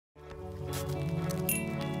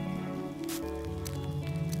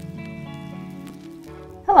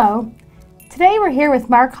Hello. Today we're here with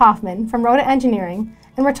Mark Hoffman from Rota Engineering,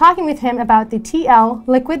 and we're talking with him about the TL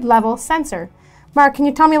liquid level sensor. Mark, can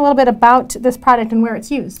you tell me a little bit about this product and where it's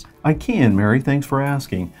used? I can, Mary. Thanks for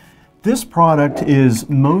asking. This product is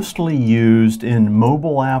mostly used in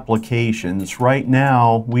mobile applications. Right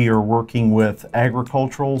now, we are working with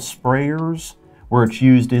agricultural sprayers, where it's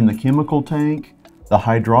used in the chemical tank, the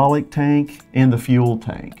hydraulic tank, and the fuel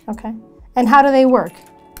tank. Okay. And how do they work?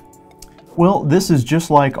 Well, this is just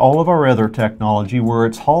like all of our other technology where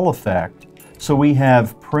it's Hall effect. So we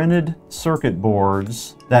have printed circuit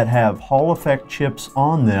boards that have Hall effect chips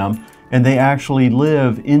on them, and they actually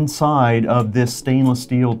live inside of this stainless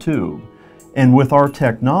steel tube. And with our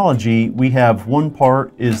technology, we have one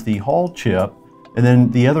part is the Hall chip, and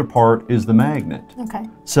then the other part is the magnet. Okay.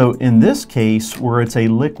 So in this case, where it's a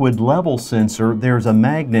liquid level sensor, there's a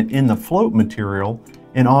magnet in the float material,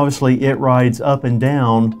 and obviously it rides up and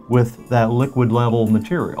down with that liquid level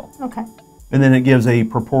material. Okay. And then it gives a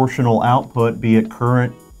proportional output, be it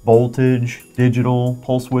current, voltage, digital,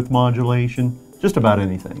 pulse width modulation, just about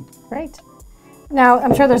anything. Great. Now,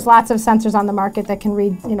 I'm sure there's lots of sensors on the market that can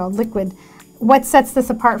read, liquid. What sets this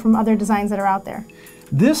apart from other designs that are out there?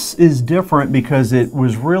 This is different because it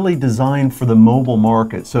was really designed for the mobile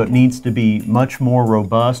market, so it needs to be much more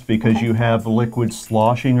robust because you have liquid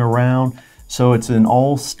sloshing around. So it's an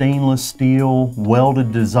all stainless steel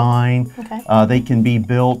welded design. Okay. They can be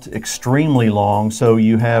built extremely long, so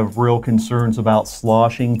you have real concerns about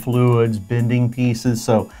sloshing fluids, bending pieces,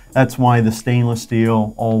 so that's why the stainless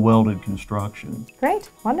steel all welded construction. Great,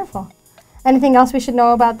 wonderful. Anything else we should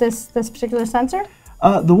know about this particular sensor?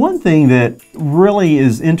 The one thing that really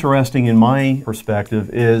is interesting in my perspective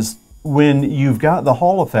is when you've got the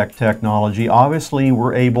Hall effect technology, obviously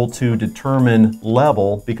we're able to determine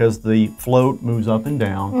level because the float moves up and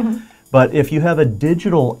down. Mm-hmm. But if you have a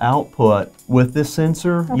digital output with this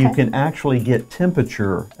sensor, you can actually get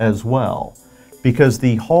temperature as well, because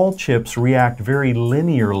the Hall chips react very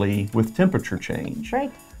linearly with temperature change.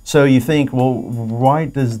 Right. So you think, well, why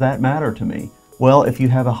does that matter to me? Well, if you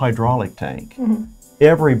have a hydraulic tank,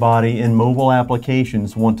 everybody in mobile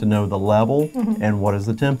applications want to know the level and what is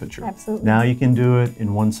the temperature. Absolutely. Now you can do it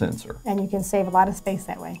in one sensor. And you can save a lot of space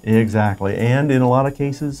that way. Exactly, and in a lot of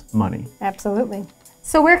cases, money. Absolutely.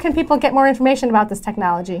 So where can people get more information about this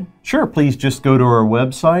technology? Sure, please just go to our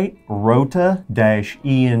website, rota-eng.com.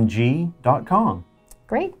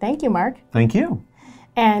 Great, thank you, Mark. Thank you.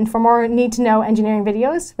 And for more need-to-know engineering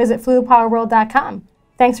videos, visit fluidpowerworld.com.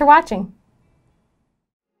 Thanks for watching.